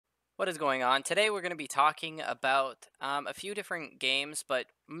What is going on? Today we're going to be talking about a few different games, but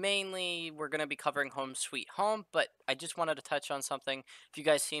mainly we're going to be covering Home Sweet Home. But I just wanted to touch on something. If you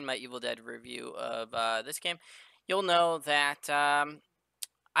guys seen my Evil Dead review of this game, you'll know that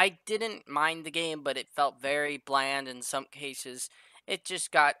I didn't mind the game, but it felt very bland in some cases. It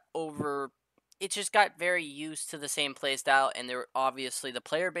just got over. It just got very used to the same playstyle, and there obviously the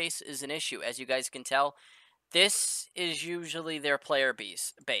player base is an issue, as you guys can tell. This is usually their player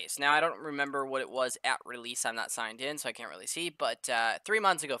base. Now, I don't remember what it was at release. I'm not signed in, so I can't really see. But 3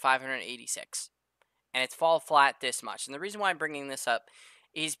 months ago, 586. And it's fall flat this much. And the reason why I'm bringing this up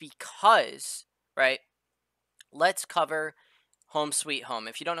is because, right, let's cover Home Sweet Home.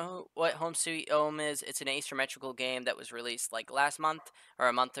 If you don't know what Home Sweet Home is, it's an asymmetrical game that was released like last month or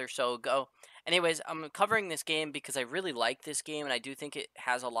a month or so ago. Anyways, I'm covering this game because I really like this game and I do think it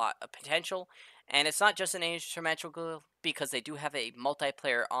has a lot of potential. And it's not just an asymmetrical because they do have a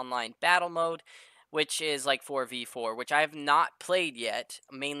multiplayer online battle mode, which is like 4v4, which I have not played yet,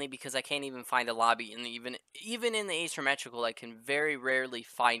 mainly because I can't even find a lobby. And even in the asymmetrical, I can very rarely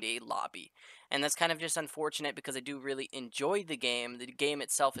find a lobby. And that's kind of just unfortunate because I do really enjoy the game. The game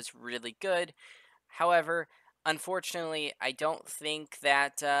itself is really good. However, unfortunately, I don't think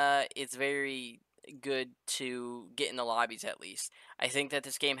that it's very good to get in the lobbies at least. I think that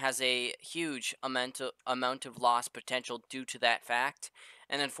this game has a huge amount of lost potential due to that fact,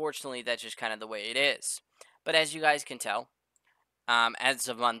 and unfortunately, that's just kind of the way it is. But as you guys can tell, as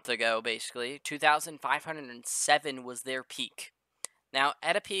a month ago, basically, 2,507 was their peak. Now,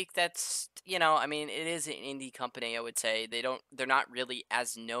 at a peak, that's, I mean, it is an indie company, I would say. They're not really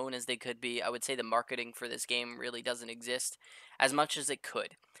as known as they could be. I would say the marketing for this game really doesn't exist as much as it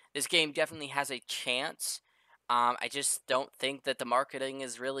could. This game definitely has a chance. I just don't think that the marketing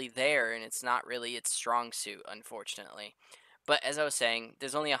is really there, and it's not really its strong suit, unfortunately. But as I was saying,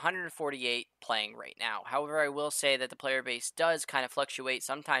 there's only 148 playing right now. However, I will say that the player base does kind of fluctuate.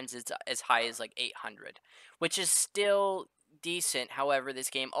 Sometimes it's as high as like 800, which is still decent. However,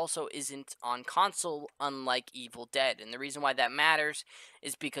 this game also isn't on console, unlike Evil Dead. And the reason why that matters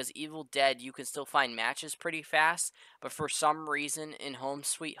is because Evil Dead, you can still find matches pretty fast, but for some reason in Home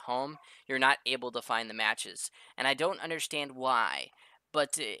Sweet Home, you're not able to find the matches. And I don't understand why.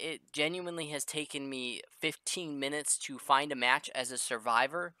 But it genuinely has taken me 15 minutes to find a match as a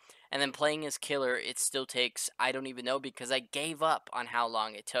survivor. And then playing as killer, it still takes, I don't even know, because I gave up on how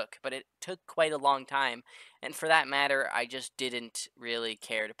long it took. But it took quite a long time. And for that matter, I just didn't really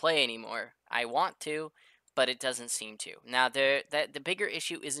care to play anymore. I want to, but it doesn't seem to. Now, the bigger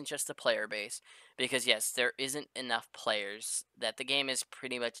issue isn't just the player base, because yes, there isn't enough players, that the game is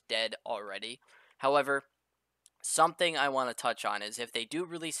pretty much dead already. However, something I want to touch on is if they do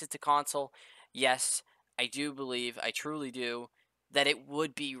release it to console, yes, I do believe, I truly do, that it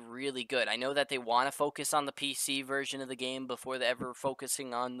would be really good. I know that they want to focus on the PC version of the game before they ever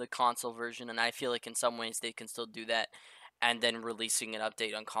focusing on the console version, and I feel like in some ways they can still do that and then releasing an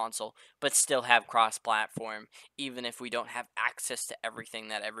update on console, but still have cross-platform, even if we don't have access to everything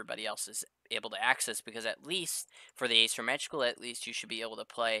that everybody else is able to access, because at least for the asymmetrical, at least you should be able to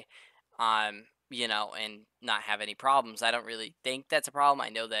play and not have any problems. I don't really think that's a problem. I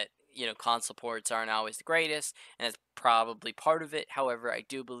know that, console ports aren't always the greatest, and it's probably part of it. However, I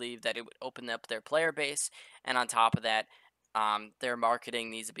do believe that it would open up their player base, and on top of that, their marketing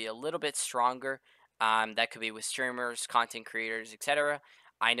needs to be a little bit stronger. That could be with streamers, content creators, etc.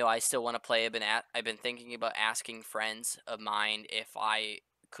 I know I still want to play. I've been thinking about asking friends of mine if I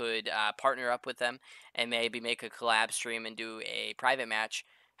could partner up with them and maybe make a collab stream and do a private match.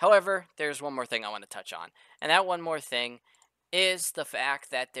 However, there's one more thing I want to touch on, and that one more thing is the fact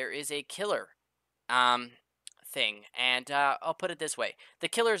that there is a killer um, thing, and I'll put it this way: the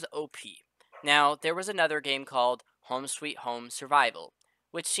killer's OP. Now, there was another game called Home Sweet Home Survival,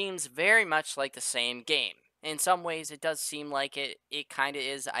 which seems very much like the same game. In some ways, it does seem like it. It kind of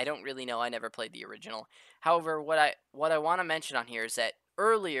is. I don't really know. I never played the original. However, what I want to mention on here is that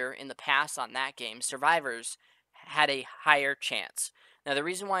earlier in the past on that game, survivors had a higher chance. Now, the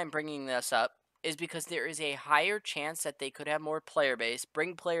reason why I'm bringing this up is because there is a higher chance that they could have more player base,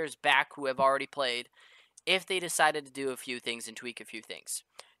 bring players back who have already played, if they decided to do a few things and tweak a few things.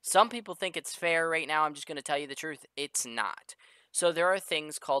 Some people think it's fair right now. I'm just going to tell you the truth. It's not. So there are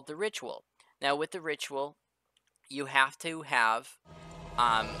things called the ritual. Now, with the ritual, you have to have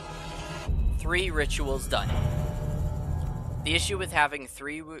um, 3 rituals done. The issue with having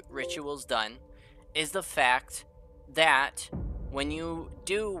 3 rituals done is the fact that when you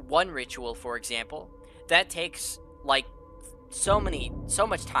do one ritual, for example, that takes like so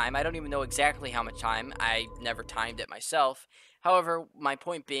much time. I don't even know exactly how much time. I never timed it myself. However, my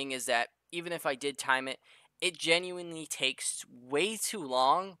point being is that even if I did time it, it genuinely takes way too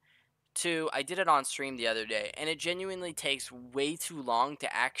long I did it on stream the other day, and it genuinely takes way too long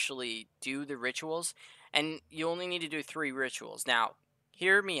to actually do the rituals, and you only need to do 3 rituals. Now,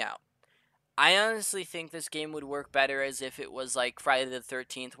 hear me out. I honestly think this game would work better as if it was like Friday the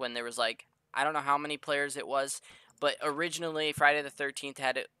 13th, when there was like, I don't know how many players it was, but originally Friday the 13th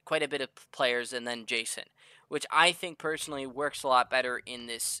had quite a bit of players, and then Jason, which I think personally works a lot better in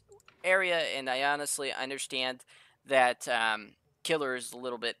this area. And I honestly understand that Killer is a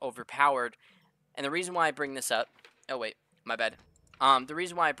little bit overpowered, and the reason why I bring this up, oh wait, my bad. The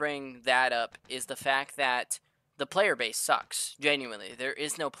reason why I bring that up is the fact that the player base sucks. Genuinely, there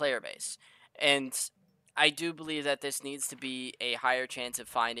is no player base, and I do believe that this needs to be a higher chance of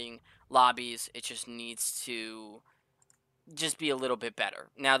finding lobbies. It just needs to just be a little bit better.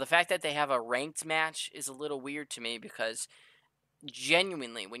 Now, the fact that they have a ranked match is a little weird to me, because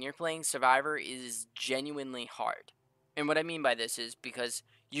genuinely, when you're playing Survivor, it is genuinely hard. And what I mean by this is because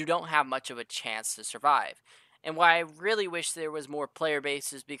you don't have much of a chance to survive. And why I really wish there was more player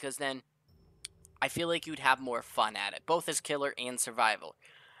bases, because then I feel like you'd have more fun at it, both as killer and survival.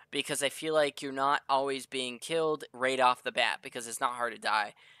 Because I feel like you're not always being killed right off the bat, because it's not hard to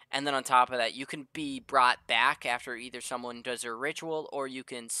die. And then on top of that, you can be brought back after either someone does a ritual, or you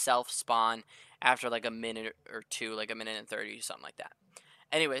can self-spawn after like a minute or two, like a minute and 30, something like that.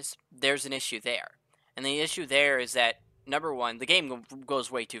 Anyways, there's an issue there. And the issue there is that, number one, the game goes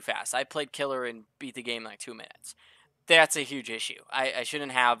way too fast. I played Killer and beat the game in like 2 minutes. That's a huge issue. I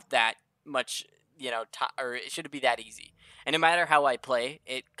shouldn't have that much, or it shouldn't be that easy. And no matter how I play,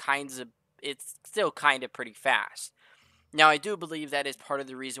 it's still kind of pretty fast. Now, I do believe that is part of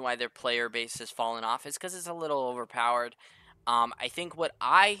the reason why their player base has fallen off, is because it's a little overpowered. I think what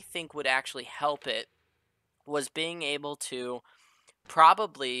I think would actually help it was being able to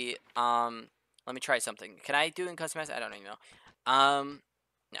probably let me try something. Can I do in customize? I don't even know.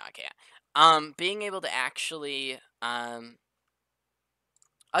 No, I can't. Being able to actually I'll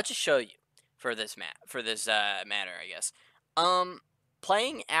just show you for this matter, I guess.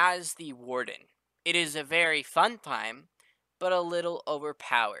 Playing as the warden, it is a very fun time, but a little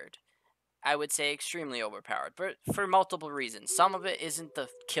overpowered. I would say extremely overpowered, but for multiple reasons. Some of it isn't the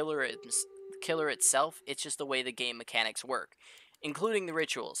killer itself, it's just the way the game mechanics work, including the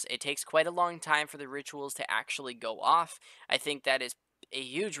rituals. It takes quite a long time for the rituals to actually go off. I think that is a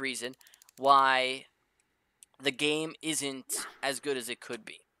huge reason why the game isn't as good as it could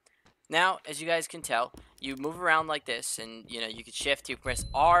be. Now, as you guys can tell, you move around like this, and you can shift, you press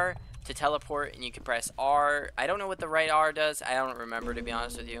R to teleport, and you can press R. I don't know what the right R does. I don't remember, to be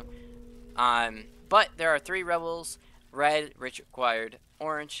honest with you. But there are 3 rebels: red, rich required,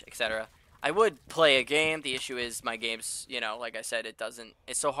 orange, etc. I would play a game. The issue is my game's, like I said,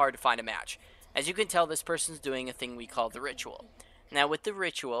 it's so hard to find a match. As you can tell, this person's doing a thing we call the ritual. Now, with the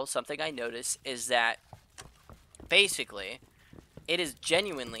ritual, something I notice is that basically it is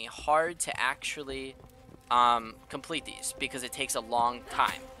genuinely hard to actually complete these, because it takes a long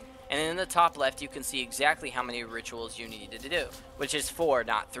time. And in the top left, you can see exactly how many rituals you needed to do, which is 4,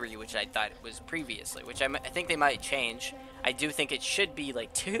 not 3, which I thought it was previously, which I think they might change. I do think it should be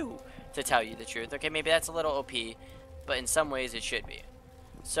like 2, to tell you the truth. Okay, maybe that's a little OP, but in some ways it should be.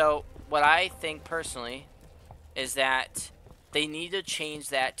 So what I think personally is that they need to change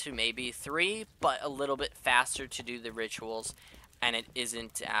that to maybe 3, but a little bit faster to do the rituals, and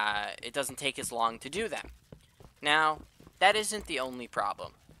it doesn't take as long to do them. Now, that isn't the only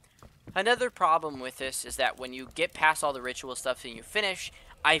problem. Another problem with this is that when you get past all the ritual stuff and you finish,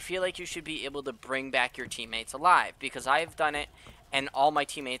 I feel like you should be able to bring back your teammates alive, because I've done it, and all my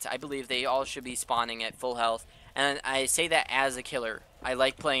teammates, I believe they all should be spawning at full health. And I say that as a killer. I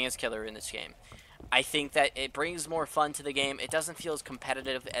like playing as killer in this game. I think that it brings more fun to the game. It doesn't feel as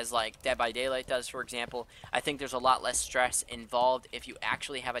competitive as like Dead by Daylight does, for example. I think there's a lot less stress involved if you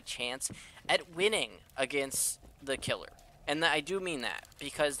actually have a chance at winning against the killer. And I do mean that,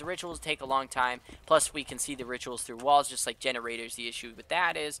 because the rituals take a long time, plus we can see the rituals through walls, just like generators. The issue with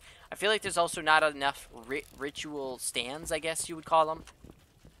that is, I feel like there's also not enough ritual stands, I guess you would call them,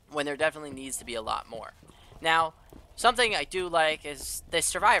 when there definitely needs to be a lot more. Now, something I do like is this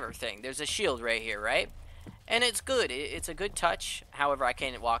survivor thing. There's a shield right here, right? And it's good. It's a good touch. However, I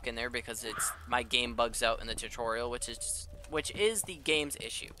can't walk in there because my game bugs out in the tutorial, which is the game's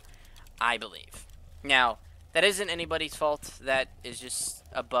issue, I believe. Now, that isn't anybody's fault. That is just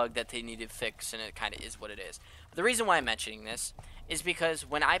a bug that they need to fix, and it kind of is what it is. But the reason why I'm mentioning this is because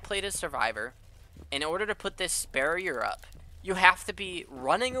when I played as Survivor, in order to put this barrier up, you have to be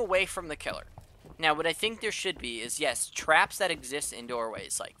running away from the killer. Now, what I think there should be is, yes, traps that exist in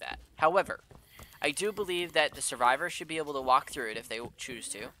doorways like that. However, I do believe that the survivor should be able to walk through it if they choose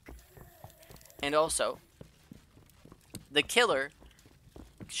to. And also, the killer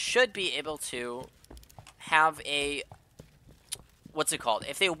should be able to have a, what's it called?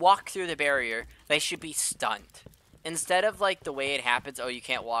 If they walk through the barrier, they should be stunned. Instead of like the way it happens, oh, you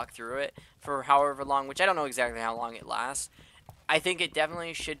can't walk through it for however long, which I don't know exactly how long it lasts. I think it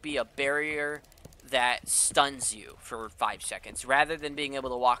definitely should be a barrier that stuns you for 5 seconds rather than being able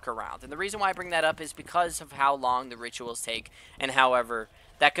to walk around. And the reason why I bring that up is because of how long the rituals take. And however,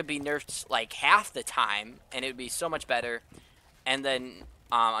 that could be nerfed like half the time and it would be so much better. And then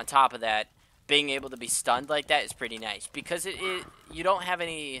on top of that, being able to be stunned like that is pretty nice because you don't have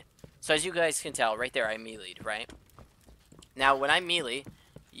any. So as you guys can tell, right there I melee'd, right? Now when I melee,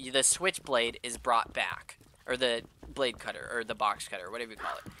 the switchblade is brought back, or the blade cutter, or the box cutter, whatever you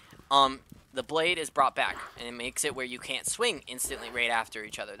call it. The blade is brought back, and it makes it where you can't swing instantly right after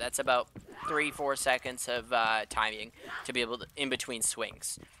each other. That's about 3-4 seconds of timing to be able to in between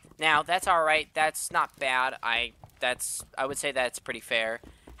swings. Now that's all right. That's not bad. I would say that's pretty fair.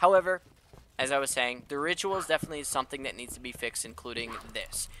 However, as I was saying, the ritual is definitely something that needs to be fixed, including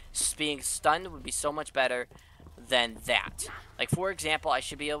this. Being stunned would be so much better than that. Like, for example, I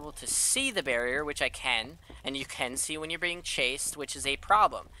should be able to see the barrier, which I can, and you can see when you're being chased, which is a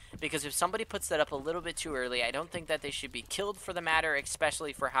problem. Because if somebody puts that up a little bit too early, I don't think that they should be killed for the matter,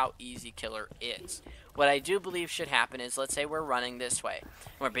 especially for how easy killer is. What I do believe should happen is, let's say we're running this way.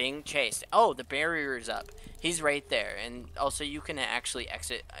 We're being chased. Oh, the barrier is up. He's right there. And also, you can actually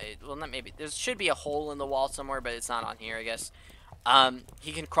exit. Well, not maybe. There should be a hole in the wall somewhere, but it's not on here, I guess.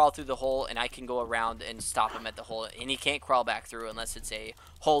 He can crawl through the hole, and I can go around and stop him at the hole. And he can't crawl back through unless it's a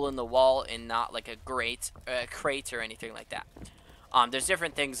hole in the wall and not like a crate or anything like that. There's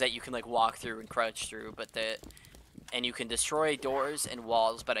different things that you can like walk through and crouch through, and you can destroy doors and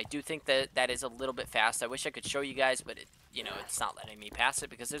walls. But I do think that is a little bit fast. I wish I could show you guys, but it's not letting me pass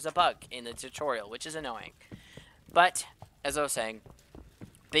it because there's a bug in the tutorial, which is annoying. But as I was saying,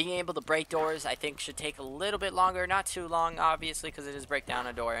 being able to break doors, I think, should take a little bit longer. Not too long, obviously, because it is break down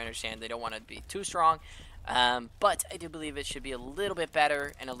a door. I understand they don't want to be too strong. But I do believe it should be a little bit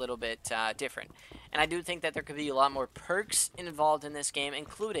better and a little bit different. And I do think that there could be a lot more perks involved in this game,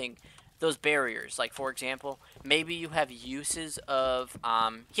 including those barriers. Like, for example, maybe you have uses of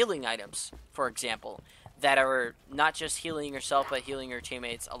healing items, for example, that are not just healing yourself, but healing your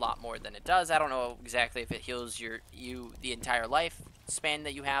teammates a lot more than it does. I don't know exactly if it heals you the entire life span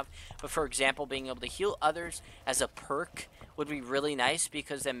that you have, but for example, being able to heal others as a perk would be really nice,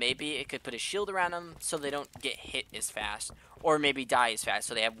 because then maybe it could put a shield around them so they don't get hit as fast, or maybe die as fast,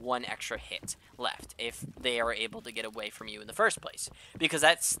 so they have one extra hit left if they are able to get away from you in the first place. Because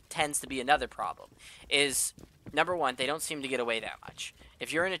that tends to be another problem, is number one, they don't seem to get away that much.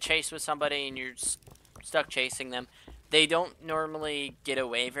 If you're in a chase with somebody and you're stuck chasing them, they don't normally get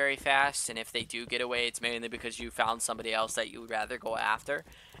away very fast, and if they do get away, it's mainly because you found somebody else that you would rather go after.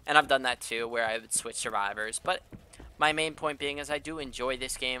 And I've done that too, where I would switch survivors. But my main point being is I do enjoy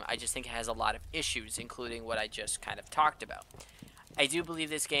this game. I just think it has a lot of issues, including what I just kind of talked about. I do believe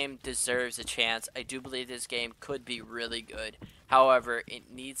this game deserves a chance. I do believe this game could be really good. However,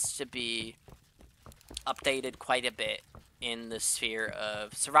 it needs to be updated quite a bit in the sphere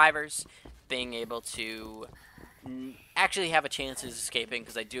of survivors being able to actually have a chance of escaping,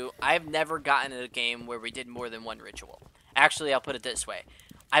 because I've never gotten in a game where we did more than one ritual. Actually, I'll put it this way.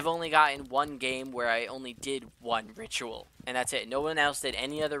 I've only gotten one game where I only did one ritual, and that's it. No one else did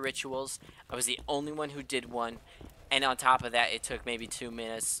any other rituals. I was the only one who did one, and on top of that, it took maybe 2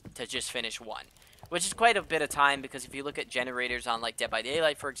 minutes to just finish one, which is quite a bit of time, because if you look at generators on like Dead by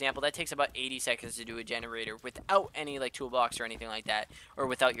Daylight, for example, that takes about 80 seconds to do a generator without any like toolbox or anything like that, or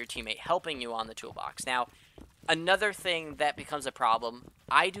without your teammate helping you on the toolbox. Now, another thing that becomes a problem,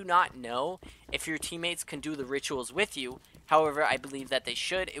 I do not know if your teammates can do the rituals with you. However, I believe that they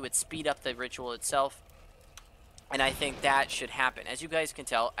should. It would speed up the ritual itself, and I think that should happen. As you guys can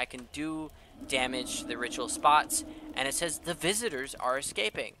tell, I can do damage to the ritual spots, and it says the visitors are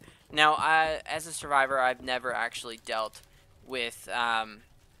escaping. Now, as a survivor, I've never actually dealt with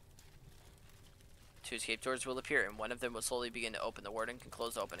two escape doors will appear, and one of them will slowly begin to open. The warden can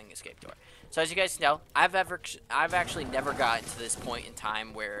close the opening escape door. So as you guys know, I've actually never gotten to this point in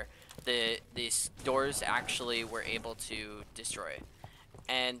time where these doors actually were able to destroy,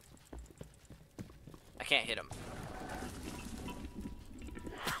 and I can't hit them.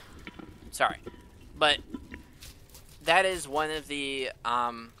 Sorry, but that is one of the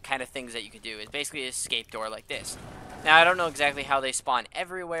kind of things that you could do. It's basically an escape door like this. Now, I don't know exactly how they spawn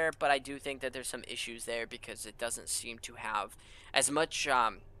everywhere, but I do think that there's some issues there because it doesn't seem to have as much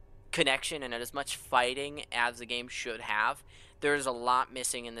connection and as much fighting as the game should have. There's a lot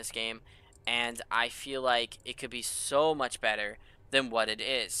missing in this game, and I feel like it could be so much better than what it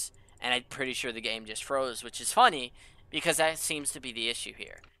is. And I'm pretty sure the game just froze, which is funny because that seems to be the issue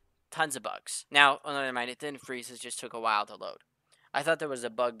here. Tons of bugs. Now, never mind, it didn't freeze, it just took a while to load. I thought there was a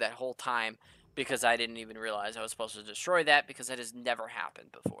bug that whole time because I didn't even realize I was supposed to destroy that because that has never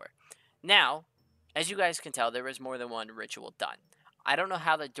happened before. Now, as you guys can tell, there was more than one ritual done. I don't know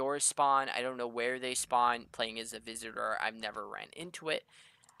how the doors spawn. I don't know where they spawn. Playing as a visitor, I've never ran into it.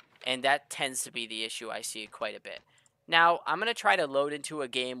 And that tends to be the issue I see quite a bit. Now, I'm going to try to load into a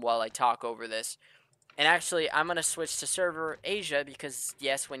game while I talk over this. And actually, I'm going to switch to server Asia because,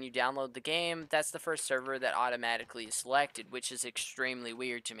 yes, when you download the game, that's the first server that automatically is selected, which is extremely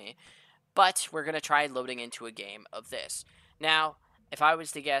weird to me. But we're going to try loading into a game of this. Now, if I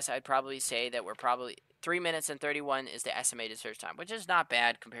was to guess, I'd probably say that we're probably 3 minutes and 31 is the estimated search time, which is not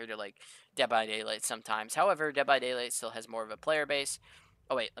bad compared to like Dead by Daylight sometimes. However, Dead by Daylight still has more of a player base.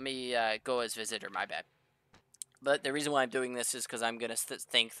 Oh, wait, let me go as visitor, my bad. But the reason why I'm doing this is because I'm going to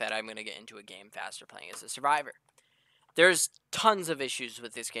think that I'm going to get into a game faster playing as a survivor. There's tons of issues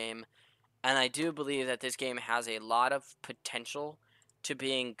with this game, and I do believe that this game has a lot of potential to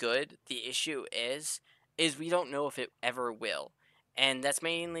being good. The issue is we don't know if it ever will. And that's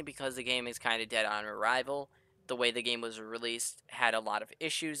mainly because the game is kind of dead on arrival. The way the game was released had a lot of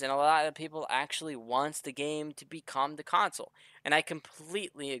issues, and a lot of people actually wants the game to become the console. And I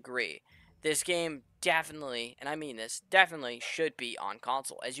completely agree. This game definitely, and I mean this, definitely should be on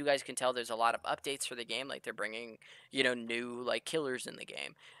console. As you guys can tell, there's a lot of updates for the game, like they're bringing, new like killers in the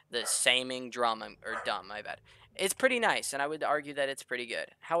game, the saming drum or dumb, my bad. It's pretty nice, and I would argue that it's pretty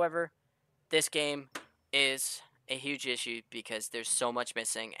good. However, this game is a huge issue because there's so much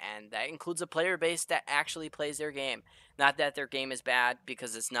missing, and that includes a player base that actually plays their game. Not that their game is bad,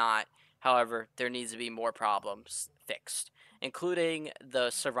 because it's not. However, there needs to be more problems fixed, including the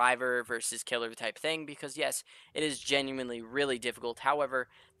survivor versus killer type thing, because yes, it is genuinely really difficult. However,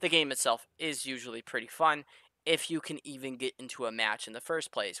 the game itself is usually pretty fun if you can even get into a match in the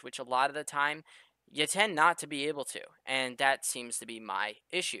first place, which a lot of the time you tend not to be able to, and that seems to be my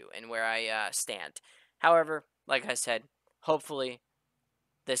issue and where I stand. However, like I said, hopefully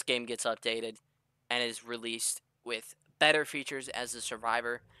this game gets updated and is released with better features as a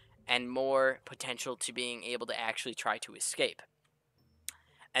survivor and more potential to being able to actually try to escape.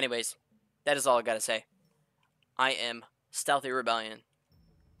 Anyways, that is all I gotta say. I am Stealthy Rebellion,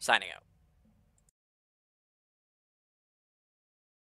 signing out.